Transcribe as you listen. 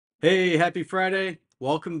Hey, happy Friday.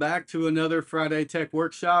 Welcome back to another Friday Tech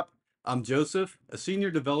Workshop. I'm Joseph, a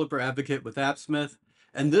senior developer advocate with Appsmith,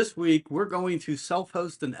 and this week we're going to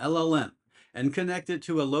self-host an LLM and connect it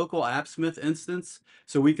to a local Appsmith instance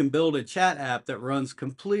so we can build a chat app that runs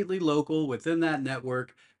completely local within that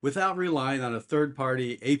network without relying on a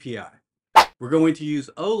third-party API. We're going to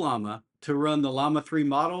use Llama to run the Llama 3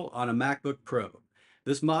 model on a MacBook Pro.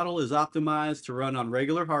 This model is optimized to run on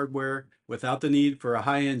regular hardware without the need for a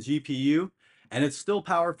high-end GPU, and it's still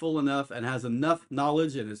powerful enough and has enough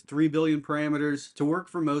knowledge in its 3 billion parameters to work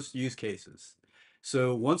for most use cases.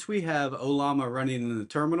 So once we have Llama running in the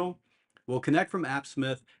terminal, we'll connect from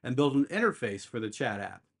Appsmith and build an interface for the chat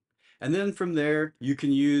app. And then from there, you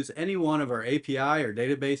can use any one of our API or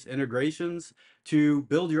database integrations to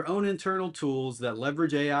build your own internal tools that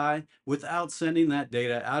leverage AI without sending that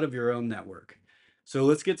data out of your own network. So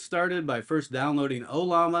let's get started by first downloading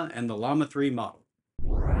Llama and the Llama 3 model.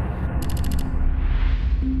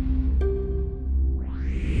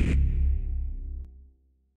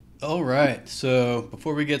 All right, so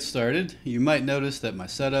before we get started, you might notice that my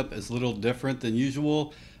setup is a little different than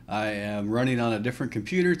usual. I am running on a different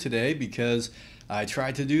computer today because I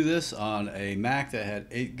tried to do this on a Mac that had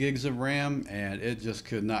 8 gigs of RAM and it just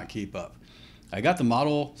could not keep up. I got the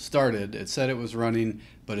model started, it said it was running,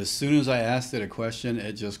 but as soon as I asked it a question,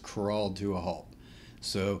 it just crawled to a halt.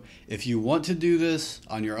 So if you want to do this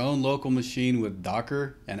on your own local machine with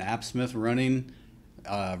Docker and Appsmith running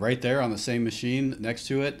right there on the same machine next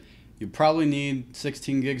to it, you probably need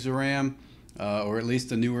 16 gigs of RAM or at least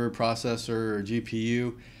a newer processor or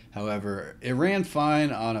GPU. However, it ran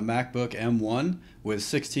fine on a MacBook M1 with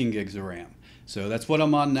 16 gigs of RAM. So that's what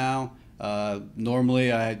I'm on now.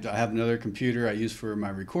 Normally I have another computer I use for my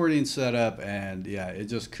recording setup, and yeah, it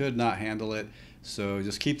just could not handle it. So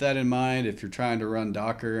just keep that in mind if you're trying to run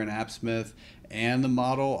Docker and Appsmith and the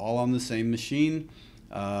model all on the same machine.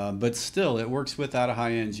 But still, it works without a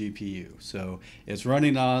high-end GPU. So it's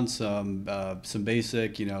running on some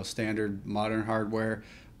basic, standard modern hardware.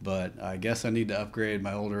 But I guess I need to upgrade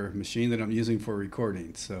my older machine that I'm using for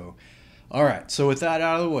recording. So, all right. So with that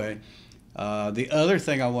out of the way, the other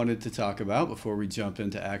thing I wanted to talk about before we jump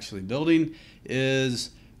into actually building is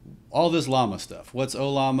all this Llama stuff. What's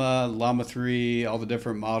Llama, Llama 3, all the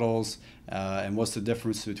different models, and what's the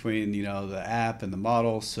difference between the app and the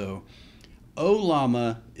model. So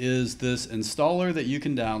Llama is this installer that you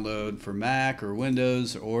can download for Mac or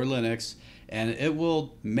Windows or Linux, and it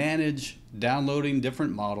will manage downloading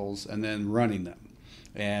different models and then running them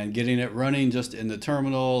and getting it running just in the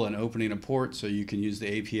terminal and opening a port so you can use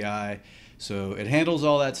the API. So it handles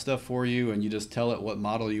all that stuff for you, and you just tell it what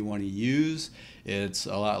model you want to use. It's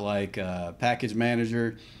a lot like Package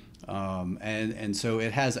Manager, and so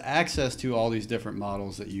it has access to all these different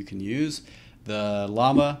models that you can use. The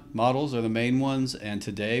Llama models are the main ones, and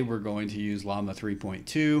today we're going to use Llama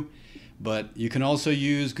 3.2, but you can also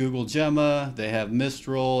use Google Gemma. They have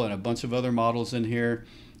Mistral and a bunch of other models in here,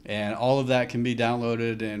 and all of that can be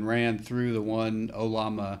downloaded and ran through the one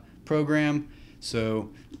Llama program.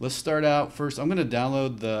 So let's start out first. I'm going to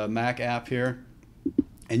download the Mac app here,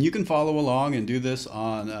 and you can follow along and do this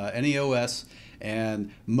on any OS.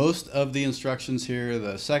 And most of the instructions here,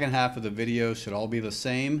 the second half of the video, should all be the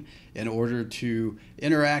same in order to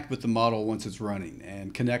interact with the model once it's running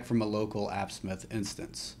and connect from a local Appsmith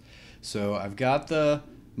instance. So I've got the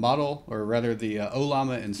model, or rather the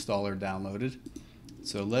Llama installer downloaded.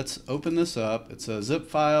 So let's open this up. It's a zip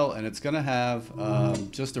file, and it's going to have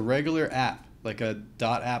just a regular app, like a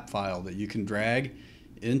 .app file that you can drag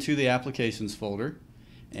into the applications folder.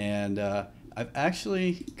 And I've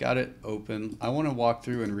actually got it open. I want to walk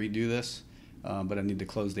through and redo this, but I need to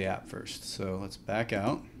close the app first. So let's back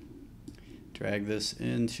out, drag this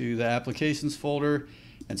into the applications folder,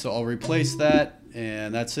 and so I'll replace that,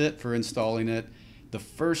 and that's it for installing it. The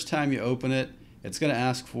first time you open it, it's going to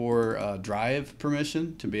ask for drive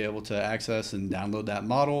permission to be able to access and download that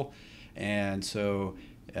model, and so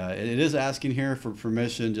it is asking here for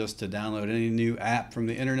permission just to download any new app from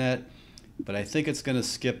the internet. But I think it's going to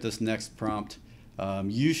skip this next prompt.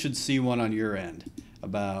 You should see one on your end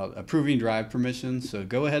about approving drive permission. So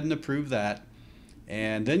go ahead and approve that.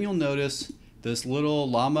 And then you'll notice this little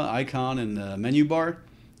Llama icon in the menu bar.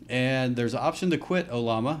 And there's an option to quit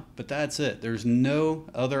Llama, but that's it. There's no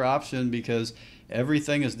other option because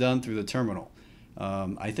everything is done through the terminal.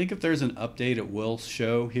 I think if there's an update, it will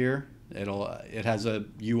show here. It has a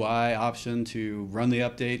UI option to run the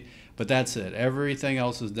update, but that's it. Everything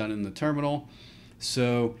else is done in the terminal.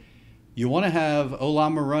 So you want to have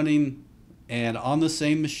Llama running and on the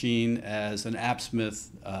same machine as an Appsmith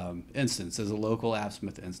instance, as a local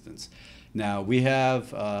Appsmith instance. Now we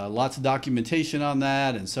have lots of documentation on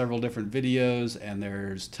that and several different videos, and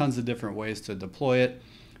there's tons of different ways to deploy it.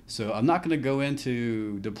 So I'm not going to go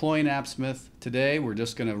into deploying Appsmith today. We're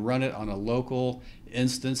just going to run it on a local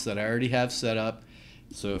instance that I already have set up.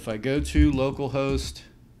 So if I go to localhost,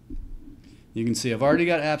 you can see I've already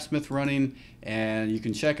got Appsmith running, and you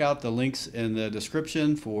can check out the links in the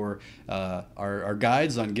description for our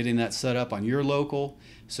guides on getting that set up on your local.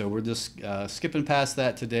 So we're just skipping past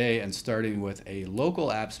that today and starting with a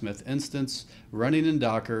local Appsmith instance running in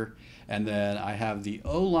Docker. And then I have the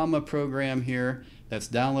Llama program here that's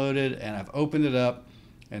downloaded, and I've opened it up.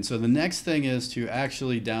 And so the next thing is to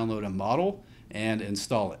actually download a model and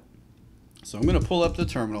install it. So I'm going to pull up the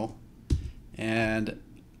terminal, and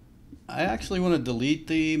I actually want to delete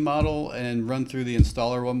the model and run through the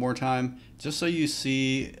installer one more time, just so you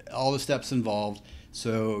see all the steps involved.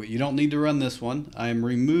 So you don't need to run this one. I'm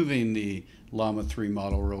removing the Llama3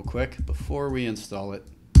 model real quick before we install it,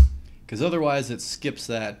 because otherwise it skips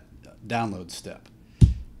that download step.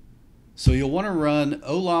 So you'll want to run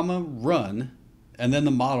ollama run and then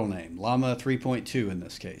the model name, Llama 3.2 in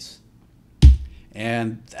this case.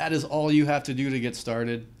 And that is all you have to do to get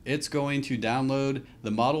started. It's going to download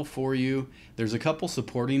the model for you. There's a couple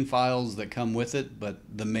supporting files that come with it, but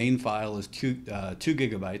the main file is 2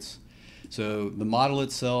 gigabytes. So the model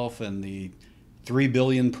itself and the 3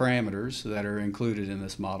 billion parameters that are included in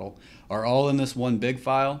this model are all in this one big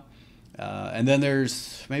file. And then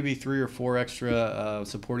there's maybe 3 or 4 extra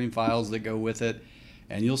supporting files that go with it.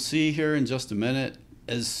 And you'll see here in just a minute,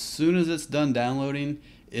 as soon as it's done downloading,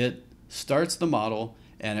 it starts the model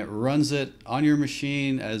and it runs it on your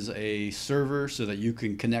machine as a server so that you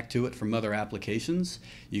can connect to it from other applications.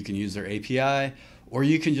 You can use their API, or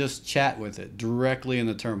you can just chat with it directly in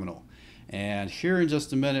the terminal. And here in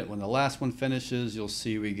just a minute, when the last one finishes, you'll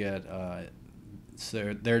see we get so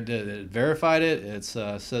it verified it. It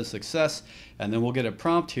says success, and then we'll get a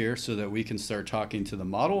prompt here so that we can start talking to the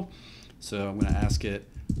model. So I'm going to ask it,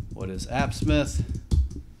 what is Appsmith?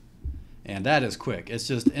 And that is quick. It's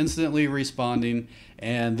just instantly responding,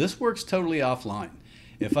 and this works totally offline.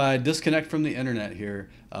 If I disconnect from the internet here,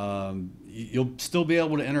 you'll still be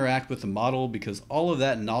able to interact with the model, because all of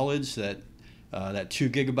that knowledge, that 2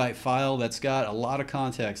 gigabyte file, that's got a lot of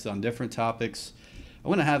context on different topics. I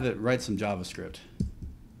want to have it write some JavaScript.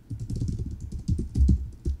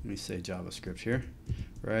 Let me say JavaScript here.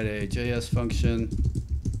 Write a JS function.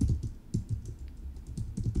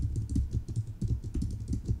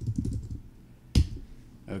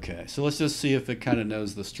 Okay, so let's just see if it kind of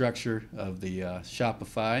knows the structure of the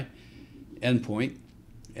Shopify endpoint,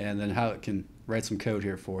 and then how it can write some code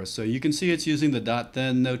here for us. So you can see it's using the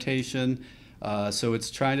 .then notation. So it's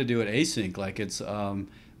trying to do it async, like it's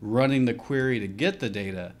running the query to get the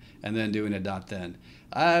data and then doing a .then.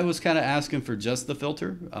 I was kind of asking for just the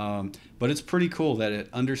filter, but it's pretty cool that it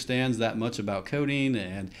understands that much about coding,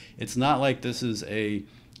 and it's not like this is a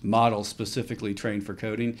model specifically trained for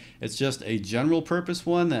coding. It's just a general purpose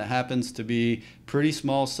one that happens to be pretty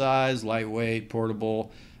small size, lightweight,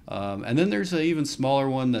 portable. And then there's an even smaller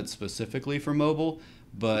one that's specifically for mobile,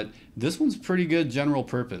 but this one's pretty good general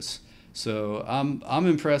purpose. So I'm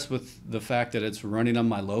impressed with the fact that it's running on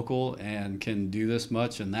my local and can do this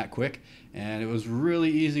much and that quick, and it was really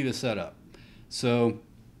easy to set up. So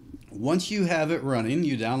once you have it running,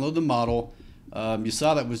 you download the model. You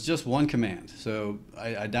saw that was just one command. So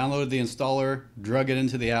I downloaded the installer, drug it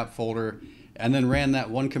into the app folder, and then ran that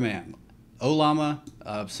one command. Ollama,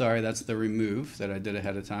 sorry, that's the remove that I did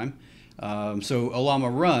ahead of time. So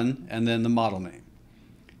Ollama run, and then the model name.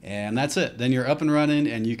 And that's it. Then you're up and running,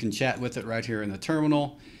 and you can chat with it right here in the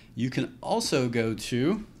terminal. You can also go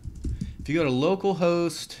to, if you go to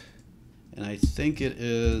localhost, and I think it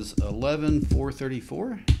is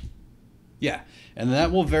 11.434. Yeah, and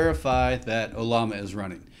that will verify that Llama is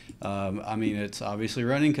running. I mean, it's obviously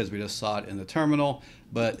running because we just saw it in the terminal,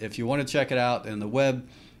 but if you want to check it out in the web,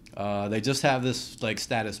 they just have this like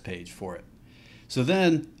status page for it. So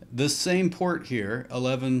then this same port here,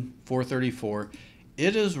 11.434,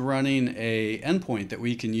 it is running a endpoint that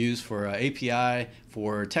we can use for API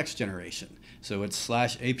for text generation. So it's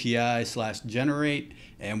 /API/generate,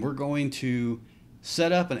 and we're going to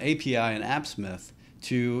set up an API in Appsmith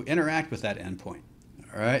to interact with that endpoint.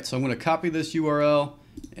 All right, so I'm going to copy this URL,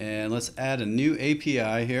 and let's add a new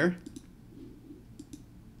API here.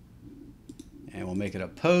 And we'll make it a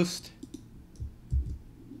post.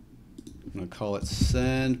 I'm going to call it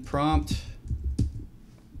send prompt.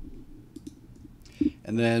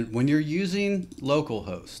 And then when you're using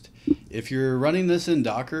localhost, if you're running this in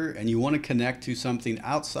Docker and you want to connect to something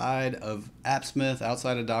outside of Appsmith,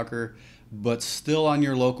 outside of Docker, but still on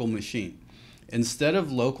your local machine. Instead of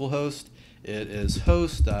localhost, it is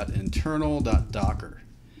host.internal.docker.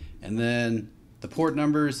 And then the port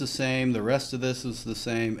number is the same, the rest of this is the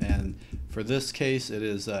same, and for this case it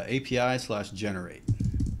is API/generate.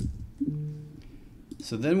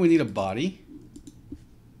 So then we need a body.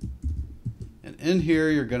 And in here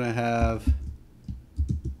you're going to have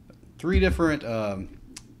 3 different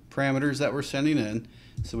parameters that we're sending in.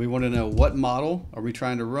 So we want to know what model are we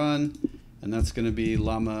trying to run, and that's going to be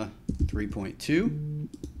Llama 3.2.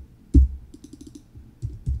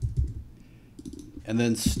 And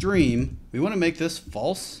then stream, we want to make this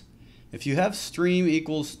false. If you have stream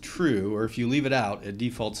equals true, or if you leave it out, it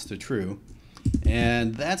defaults to true.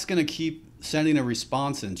 And that's going to keep sending a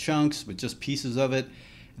response in chunks with just pieces of it.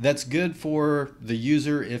 That's good for the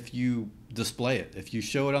user if you display it, if you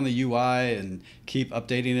show it on the UI and keep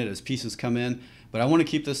updating it as pieces come in. But I want to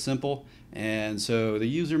keep this simple, and so the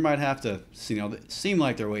user might have to, seem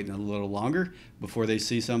like they're waiting a little longer before they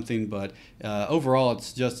see something, but overall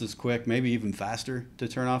it's just as quick, maybe even faster to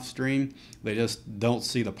turn off stream. They just don't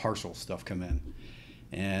see the partial stuff come in.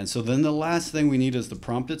 And so then the last thing we need is the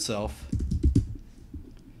prompt itself.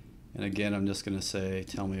 And again, I'm just going to say,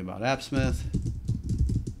 tell me about Appsmith.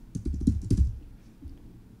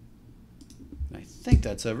 I think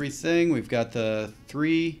that's everything. We've got the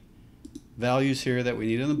 3 values here that we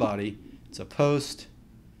need in the body. It's a post,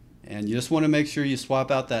 and you just want to make sure you swap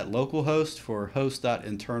out that local host for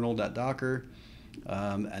host.internal.docker,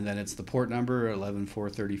 and then it's the port number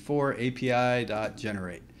 11434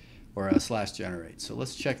 API.generate or /generate. So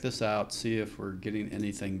let's check this out, see if we're getting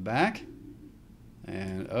anything back.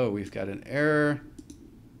 And oh, we've got an error.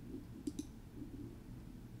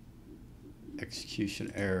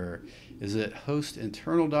 Execution error. Is it host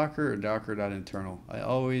internal docker or docker.internal? I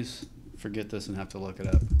always forget this and have to look it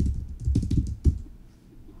up.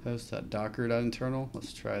 Host.docker.internal.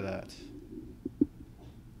 Let's try that.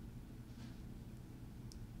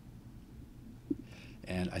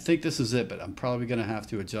 And I think this is it, but I'm probably going to have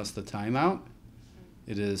to adjust the timeout.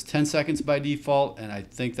 It is 10 seconds by default, and I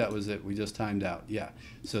think that was it. We just timed out. Yeah.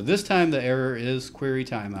 So this time the error is query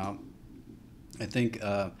timeout. I think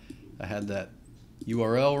I had that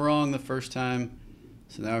URL wrong the first time.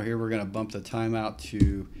 So now here we're going to bump the timeout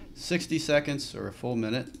to 60 seconds or a full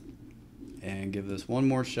minute and give this one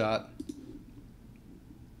more shot.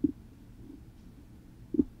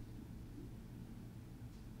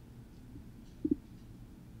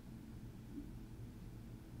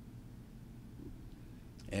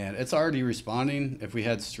 And it's already responding. If we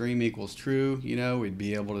had stream equals true, we'd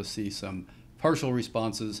be able to see some partial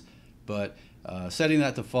responses, but setting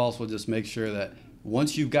that to false will just make sure that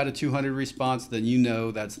once you've got a 200 response,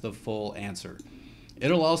 then that's the full answer.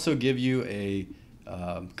 It'll also give you a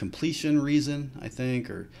completion reason, I think,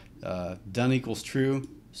 or done equals true.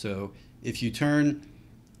 So if you turn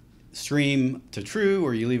stream to true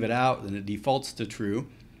or you leave it out and it defaults to true,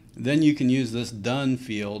 then you can use this done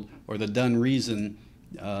field or the done reason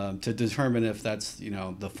to determine if that's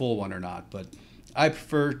the full one or not. But I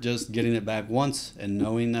prefer just getting it back once and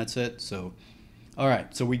knowing that's it. So all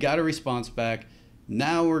right, so we got a response back.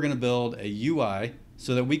 Now we're going to build a UI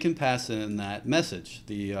so that we can pass in that message,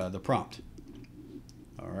 the prompt.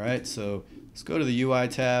 All right, so let's go to the UI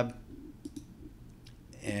tab,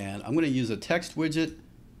 and I'm going to use a text widget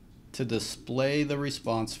to display the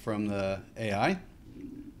response from the AI.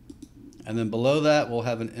 And then below that, we'll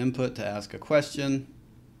have an input to ask a question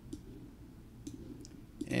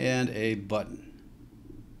and a button.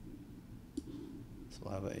 So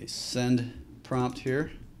we'll have a send prompt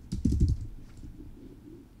here.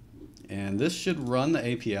 And this should run the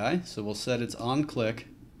API, so we'll set its on click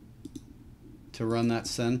to run that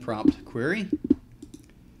send prompt query.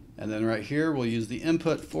 And then right here, we'll use the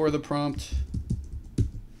input for the prompt.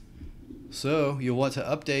 So you'll want to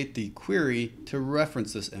update the query to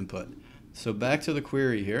reference this input. So back to the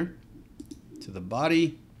query here, to the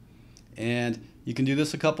body, and you can do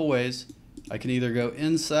this a couple ways. I can either go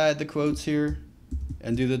inside the quotes here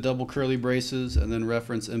and do the double curly braces and then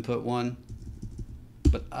reference input 1.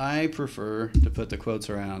 But I prefer to put the quotes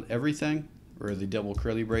around everything, or the double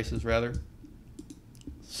curly braces rather,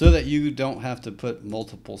 so that you don't have to put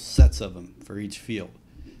multiple sets of them for each field.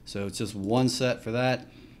 So it's just one set for that.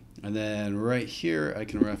 And then right here, I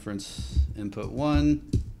can reference input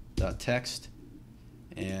 1.text.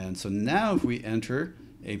 And so now if we enter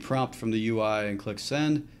a prompt from the UI and click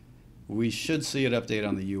send, we should see it update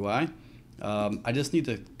on the UI. I just need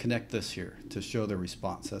to connect this here to show the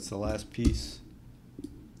response. That's the last piece.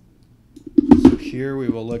 So here we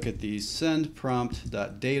will look at the send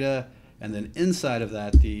prompt.data, and then inside of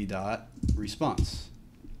that the dot response.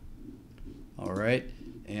 All right,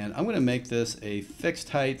 and I'm going to make this a fixed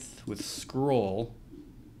height with scroll.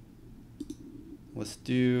 Let's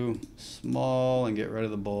do small and get rid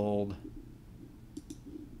of the bold.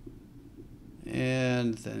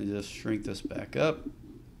 And then just shrink this back up.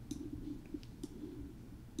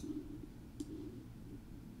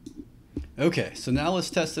 Okay, so now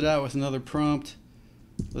let's test it out with another prompt.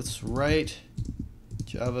 Let's write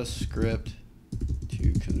JavaScript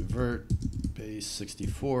to convert base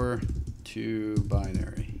 64 to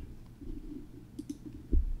binary.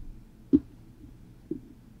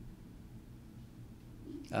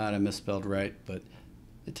 I misspelled right, but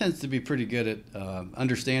it tends to be pretty good at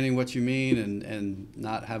understanding what you mean and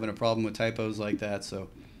not having a problem with typos like that. So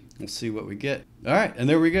we'll see what we get. All right, and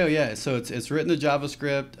there we go. Yeah, so it's written to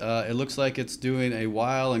JavaScript. It looks like it's doing a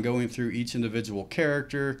while and going through each individual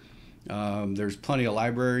character. There's plenty of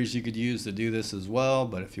libraries you could use to do this as well,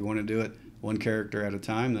 but if you want to do it one character at a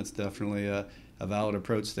time, that's definitely a valid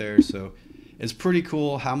approach there. So it's pretty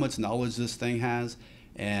cool how much knowledge this thing has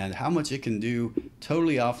and how much it can do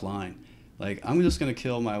totally offline. Like, I'm just going to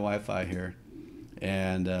kill my Wi-Fi here,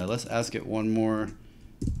 and let's ask it one more.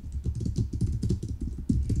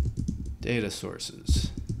 Data sources.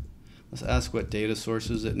 Let's ask what data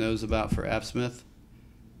sources it knows about for Appsmith.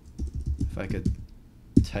 If I could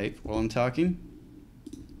type while I'm talking.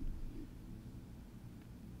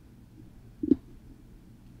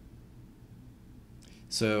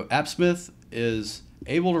 So Appsmith is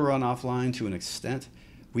able to run offline to an extent.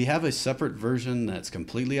 We have a separate version that's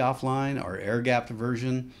completely offline, our air-gapped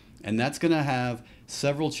version, and that's going to have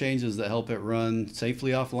several changes that help it run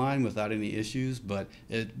safely offline without any issues, but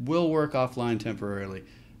it will work offline temporarily.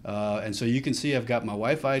 And so you can see I've got my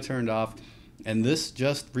Wi-Fi turned off, and this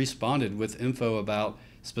just responded with info about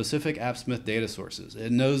specific Appsmith data sources.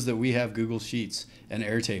 It knows that we have Google Sheets and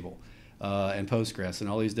Airtable and Postgres and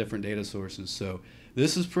all these different data sources. So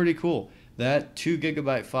this is pretty cool. That 2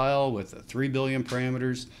 GB file with 3 billion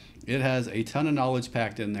parameters, it has a ton of knowledge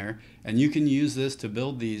packed in there, and you can use this to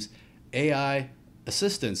build these AI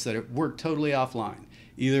assistants that work totally offline,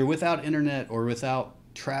 either without internet or without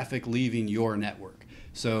traffic leaving your network.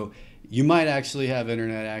 So you might actually have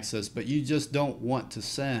internet access, but you just don't want to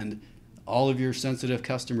send all of your sensitive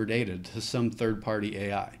customer data to some third-party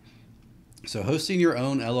AI. So hosting your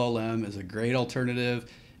own LLM is a great alternative.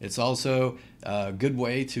 It's also a good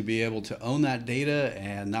way to be able to own that data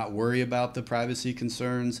and not worry about the privacy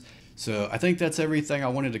concerns. So I think that's everything I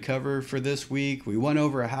wanted to cover for this week. We went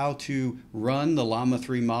over how to run the Llama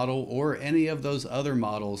 3 model or any of those other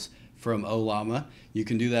models from Llama. You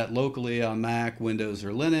can do that locally on Mac, Windows, or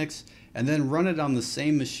Linux, and then run it on the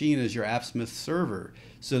same machine as your Appsmith server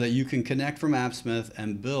so that you can connect from Appsmith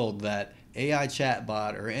and build that AI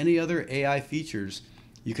chatbot or any other AI features.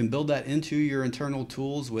 You can build that into your internal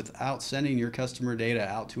tools without sending your customer data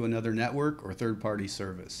out to another network or third-party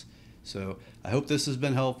service. So I hope this has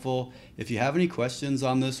been helpful. If you have any questions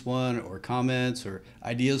on this one or comments or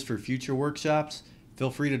ideas for future workshops,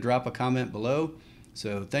 feel free to drop a comment below.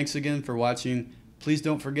 So thanks again for watching. Please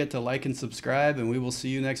don't forget to like and subscribe, and we will see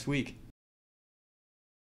you next week.